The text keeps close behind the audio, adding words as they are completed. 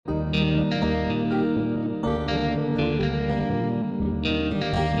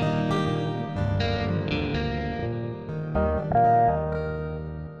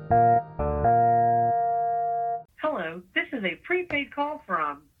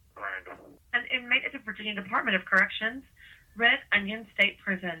inmate at the Virginia Department of Corrections, Red Onion State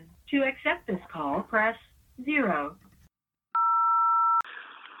Prison. To accept this call, press 0.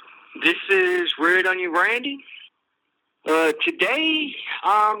 This is Red Onion Randy. Today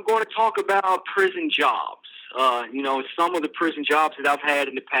I'm going to talk about prison jobs. Some of the prison jobs that I've had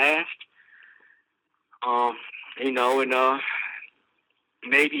in the past.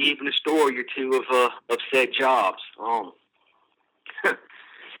 Maybe even a story or two of said jobs.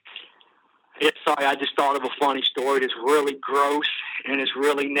 Sorry, I just thought of a funny story that's really gross and it's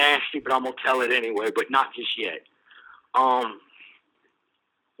really nasty, but I'm going to tell it anyway, but not just yet.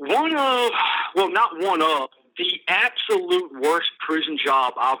 The absolute worst prison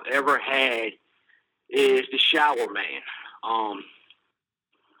job I've ever had is the shower man.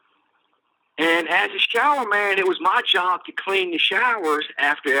 And as a shower man, it was my job to clean the showers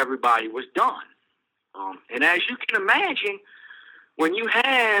after everybody was done. And as you can imagine, when you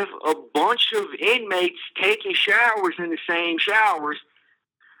have a bunch of inmates taking showers in the same showers,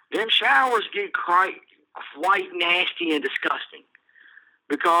 them showers get quite nasty and disgusting.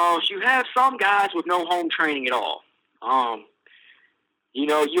 Because you have some guys with no home training at all.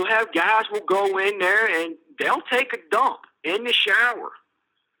 You have guys who will go in there and they'll take a dump in the shower.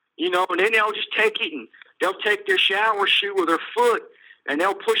 And then they'll just take it and they'll take their shower shoe with their foot and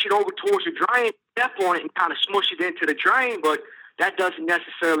they'll push it over towards the drain, step on it and kind of smush it into the drain, but that doesn't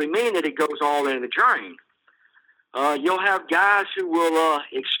necessarily mean that it goes all into the drain. You'll have guys who will,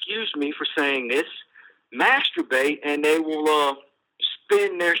 excuse me for saying this, masturbate, and they will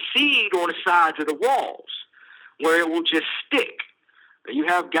spin their seed on the sides of the walls where it will just stick. You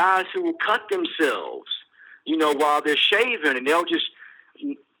have guys who will cut themselves, while they're shaving, and they'll just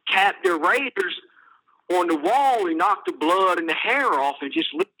tap their razors on the wall and knock the blood and the hair off and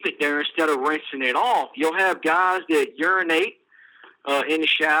just leave it there instead of rinsing it off. You'll have guys that urinate in the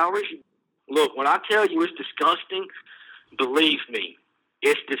showers. Look, when I tell you it's disgusting, believe me,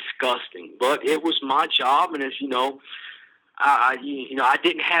 it's disgusting. But it was my job, and as you know, I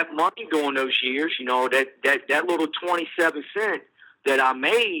didn't have money during those years. That little 27 cents that I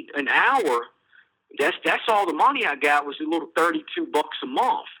made an hour, that's all the money I got was a little $32 a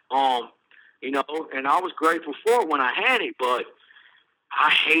month. And I was grateful for it when I had it, but I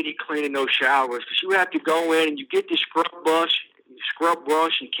hated cleaning those showers because you have to go in and you get the scrub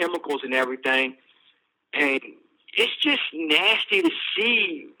brush and chemicals and everything, and it's just nasty to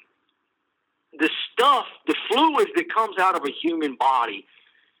see the stuff, the fluids that comes out of a human body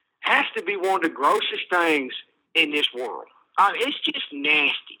has to be one of the grossest things in this world. It's just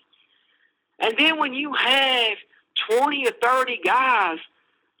nasty. And then when you have 20 or 30 guys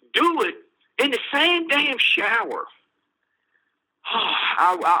do it in the same damn shower,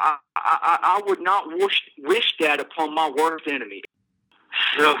 I would not wish that upon my worst enemy.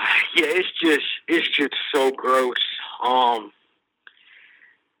 So yeah, it's just so gross.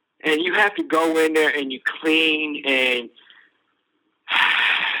 And you have to go in there and you clean, and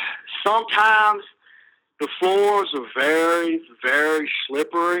sometimes the floors are very, very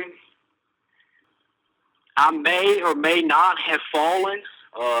slippery. I may or may not have fallen.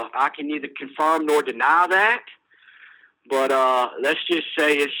 I can neither confirm nor deny that. But let's just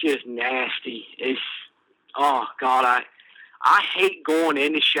say it's just nasty. Oh, God, I hate going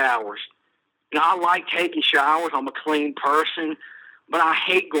in the showers. I like taking showers. I'm a clean person. But I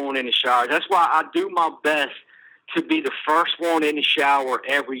hate going in the shower. That's why I do my best to be the first one in the shower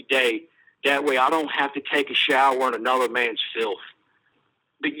every day. That way I don't have to take a shower in another man's filth.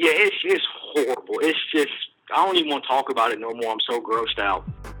 But yeah, it's just horrible. It's just, I don't even want to talk about it no more. I'm so grossed out.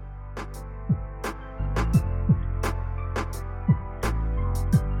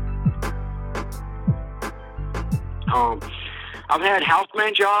 I've had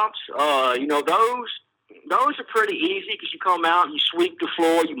houseman jobs. Those are pretty easy because you come out, you sweep the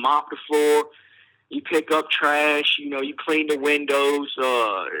floor, you mop the floor, you pick up trash, you clean the windows,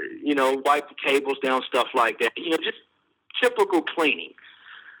 wipe the tables down, stuff like that. Just typical cleaning.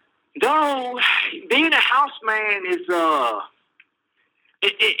 Though, being a houseman is,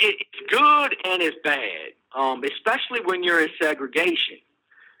 it's good and it's bad, especially when you're in segregation.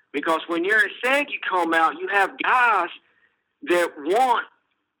 Because when you're in seg, you come out, you have guys that want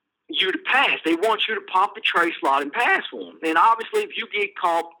you to pass. They want you to pop the tray slot and pass for them. And obviously, if you get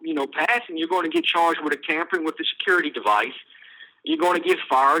caught, passing, you're going to get charged with a tampering with the security device. You're going to get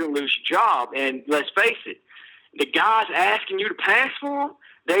fired and lose your job. And let's face it, the guys asking you to pass for them,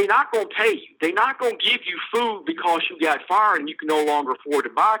 they're not going to pay you. They're not going to give you food because you got fired and you can no longer afford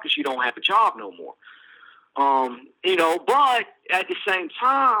to buy because you don't have a job no more. But at the same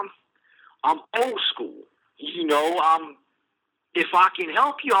time, I'm old school. If I can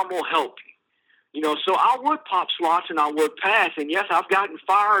help you, I'm going to help you. So I would pop slots and I would pass. And yes, I've gotten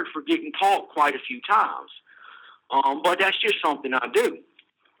fired for getting caught quite a few times. But that's just something I do.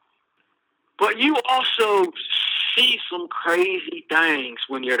 But you also see some crazy things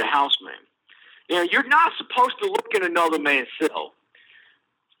when you're the houseman. You're not supposed to look in another man's cell.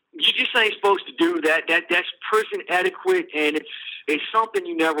 You just ain't supposed to do that. That's prison etiquette, and it's something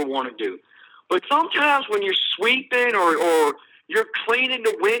you never want to do. But sometimes when you're sweeping or you're cleaning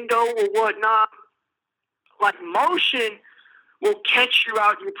the window or whatnot, like motion will catch you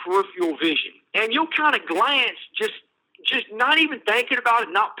out your peripheral vision. And you'll kind of glance, just not even thinking about it,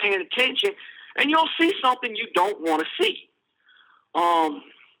 not paying attention, and you'll see something you don't want to see.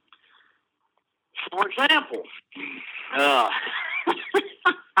 For example, I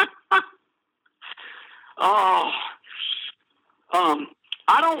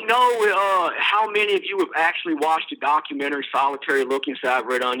don't know how many of you have actually watched the documentary Solitary Look Inside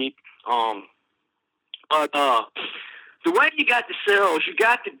Red Onion. But the way you got the cells, you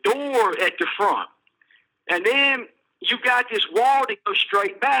got the door at the front, and then you got this wall that goes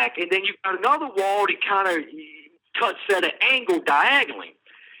straight back, and then you got another wall that kind of cuts at an angle diagonally.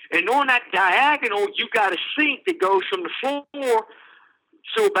 And on that diagonal, you got a sink that goes from the floor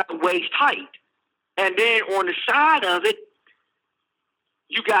to about waist height. And then on the side of it,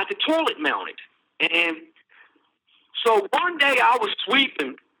 you got the toilet mounted. And so one day I was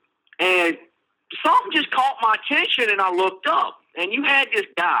sweeping, and something just caught my attention, and I looked up. And you had this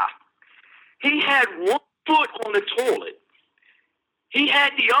guy. He had one foot on the toilet. He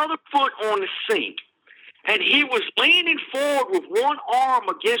had the other foot on the sink. And he was leaning forward with one arm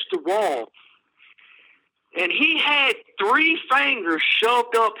against the wall. And he had 3 fingers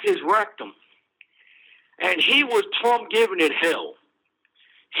shoved up his rectum. And he was plumb giving it hell.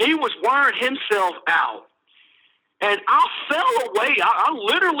 He was wearing himself out. And I fell away. I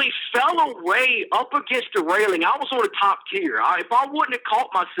literally fell away up against the railing. I was on the top tier. If I wouldn't have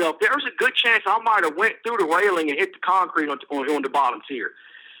caught myself, there was a good chance I might have went through the railing and hit the concrete on the bottom tier.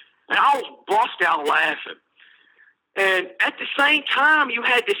 And I was bust out laughing. And at the same time, you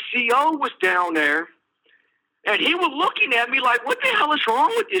had the CO was down there, and he was looking at me like, what the hell is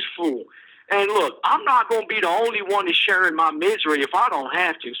wrong with this fool? And look, I'm not going to be the only one that's sharing my misery if I don't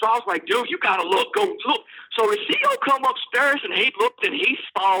have to. So I was like, dude, you got to look, go look. So the CO come upstairs, and he looked, and he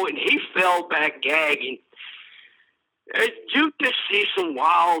saw it, and he fell back gagging. And you just see some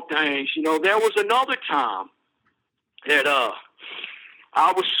wild things. There was another time that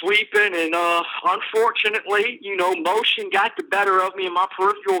I was sweeping, and unfortunately, motion got the better of me in my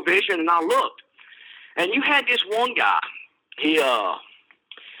peripheral vision, and I looked. And you had this one guy.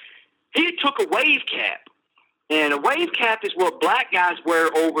 He took a wave cap. And a wave cap is what black guys wear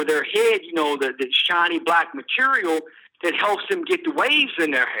over their head, the shiny black material that helps them get the waves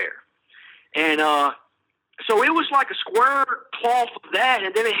in their hair. And so it was like a square cloth of that,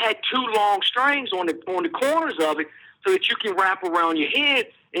 and then it had 2 long strings on the corners of it, so that you can wrap around your head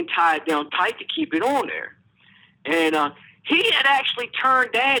and tie it down tight to keep it on there. And he had actually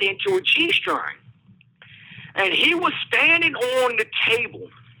turned that into a G-string. And he was standing on the table,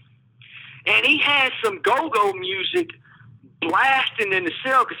 and he had some go-go music blasting in the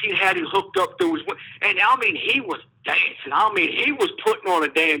cell because he had it hooked up through his... And, he was dancing. He was putting on a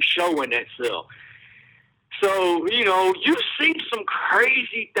damn show in that cell. So, you see some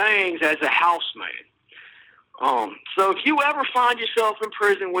crazy things as a houseman. So if you ever find yourself in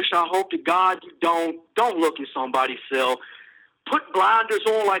prison, which I hope to God you don't look in somebody's cell. Put blinders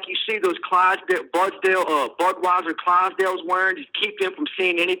on like you see those Budweiser Clydesdales wearing. Just keep them from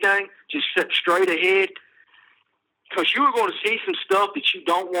seeing anything. Just sit straight ahead. Because you are going to see some stuff that you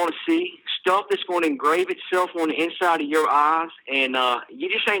don't want to see. Stuff that's going to engrave itself on the inside of your eyes. And you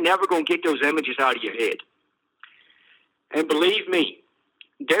just ain't never going to get those images out of your head. And believe me,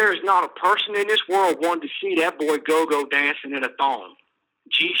 there is not a person in this world wanting to see that boy go-go dancing in a thong.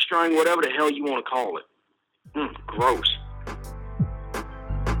 G-string, whatever the hell you want to call it. Gross.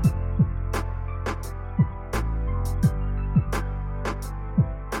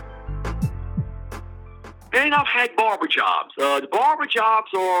 And I've had barber jobs. The barber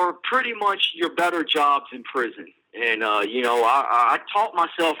jobs are pretty much your better jobs in prison. And, I taught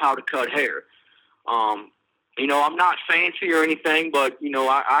myself how to cut hair. I'm not fancy or anything, but,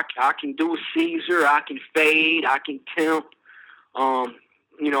 I can do a Caesar, I can fade, I can temp,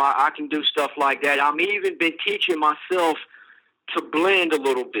 I can do stuff like that. I've even been teaching myself to blend a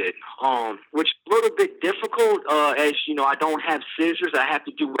little bit, which is a little bit difficult, as, I don't have scissors. I have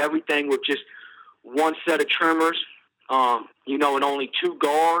to do everything with just one set of trimmers, and only 2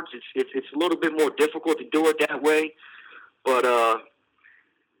 guards. It's a little bit more difficult to do it that way, but,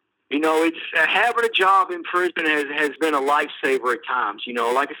 You know, it's having a job in prison has been a lifesaver at times. You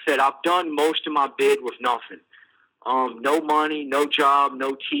know, like I said, I've done most of my bid with nothing. No money, no job,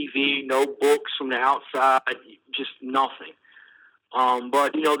 no TV, no books from the outside, just nothing.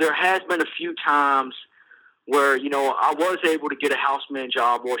 But, you know, there has been a few times where, you know, I was able to get a houseman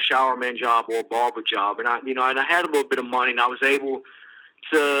job or a showerman job or a barber job. And I had a little bit of money and I was able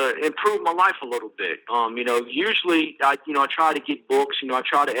to improve my life a little bit. You know, usually I try to get books, you know, I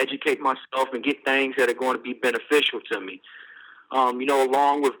try to educate myself and get things that are going to be beneficial to me. You know,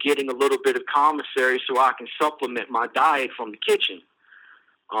 along with getting a little bit of commissary so I can supplement my diet from the kitchen.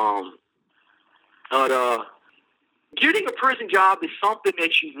 But getting a prison job is something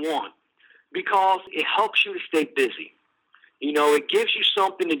that you want because it helps you to stay busy. You know, it gives you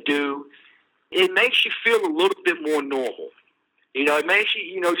something to do. It makes you feel a little bit more normal. You know, it makes you,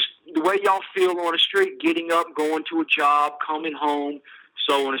 you know, the way y'all feel on the street, getting up, going to a job, coming home,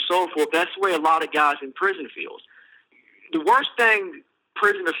 so on and so forth. That's the way a lot of guys in prison feels. The worst thing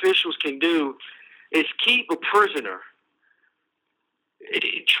prison officials can do is keep a prisoner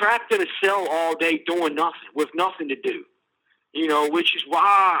trapped in a cell all day doing nothing, with nothing to do. You know, which is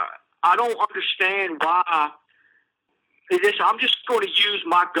why I don't understand why. I'm just going to use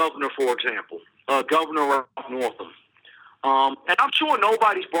my governor, for example, Governor Ralph Northam. And I'm sure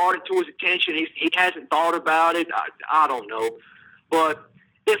nobody's brought it to his attention. He hasn't thought about it. I don't know. But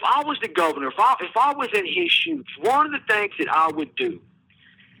if I was the governor, if I was in his shoes, one of the things that I would do,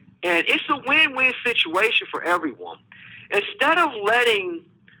 and it's a win-win situation for everyone, instead of letting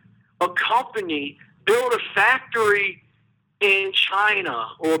a company build a factory in China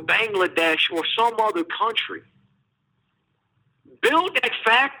or Bangladesh or some other country, build that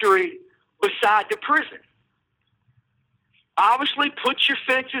factory beside the prison. Obviously, put your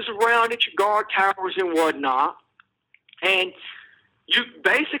fences around it, your guard towers and whatnot, and you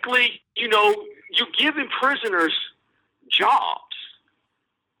basically, you know, you're giving prisoners jobs.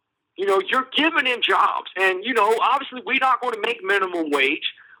 You know, you're giving them jobs. And, you know, obviously we're not going to make minimum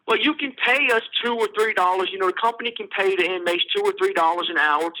wage, but you can pay us $2 or $3. You know, the company can pay the inmates $2 or $3 an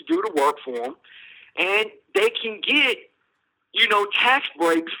hour to do the work for them. And they can get, you know, tax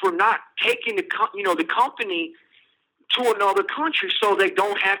breaks for not taking the company to another country so they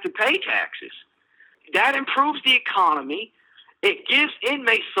don't have to pay taxes. That improves the economy. It gives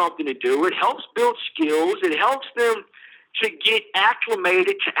inmates something to do. It helps build skills. It helps them to get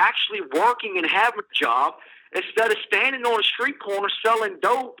acclimated to actually working and having a job instead of standing on a street corner selling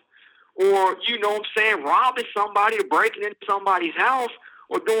dope or, you know what I'm saying, robbing somebody or breaking into somebody's house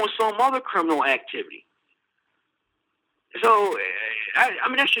or doing some other criminal activity. So, I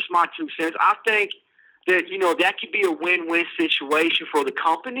mean, that's just my 2 cents. I think that, you know, that could be a win-win situation for the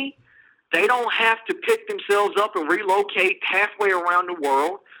company. They don't have to pick themselves up and relocate halfway around the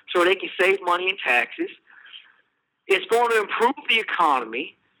world so they can save money in taxes. It's going to improve the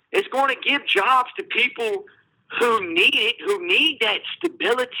economy. It's going to give jobs to people who need it, who need that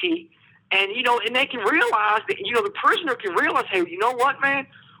stability. And, you know, and they can realize that, you know, the prisoner can realize, hey, you know what, man?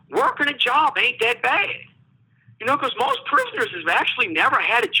 Working a job ain't that bad. You know, because most prisoners have actually never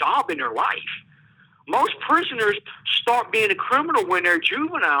had a job in their life. Most prisoners start being a criminal when they're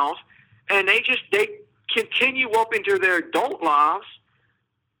juveniles, and they continue up into their adult lives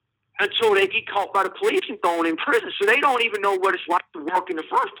until they get caught by the police and thrown in prison. So they don't even know what it's like to work in the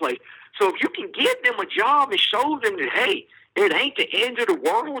first place. So if you can give them a job and show them that, hey, it ain't the end of the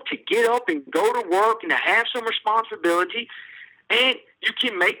world to get up and go to work and to have some responsibility, and you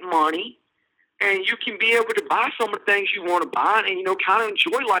can make money, and you can be able to buy some of the things you want to buy and, you know, kind of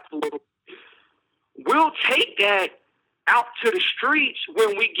enjoy life a little. We'll take that out to the streets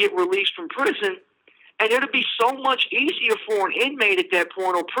when we get released from prison, and it'll be so much easier for an inmate at that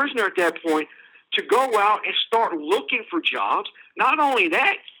point or prisoner at that point to go out and start looking for jobs. Not only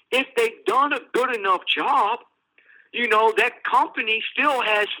that, if they've done a good enough job, you know, that company still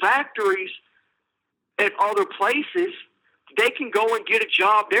has factories at other places. They can go and get a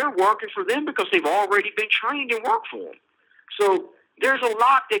job there working for them because they've already been trained and work for them. So there's a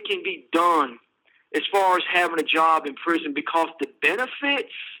lot that can be done as far as having a job in prison because the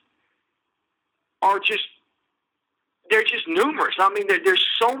benefits are they're just numerous. I mean, there's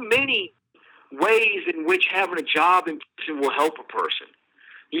so many ways in which having a job in prison will help a person.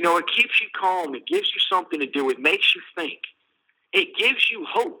 You know, it keeps you calm. It gives you something to do. It makes you think. It gives you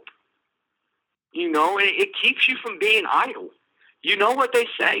hope. You know, and it keeps you from being idle. You know what they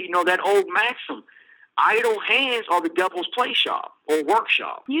say, you know, that old maxim, idle hands are the devil's play shop or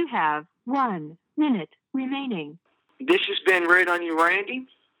workshop. You have 1 minute remaining. This has been Red Onion Randy.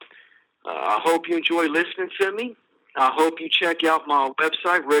 I hope you enjoy listening to me. I hope you check out my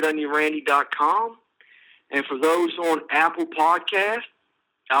website, redonionrandy.com. And for those on Apple Podcasts,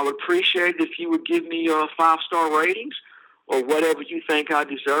 I would appreciate it if you would give me 5-star ratings or whatever you think I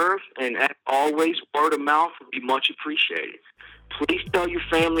deserve. And as always, word of mouth would be much appreciated. Please tell your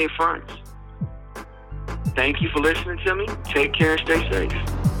family and friends. Thank you for listening to me. Take care and stay safe.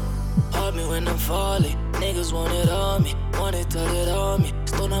 Hold me when I'm falling. Niggas want it on me. Want it, tell it on me.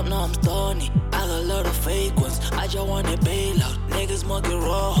 Stone up, now I'm stony. I got a lot of fake ones. I just want it bail out. Niggas monkey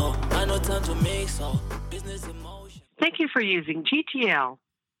rojo. I no time to make so. Business in motion. Thank you for using GTL.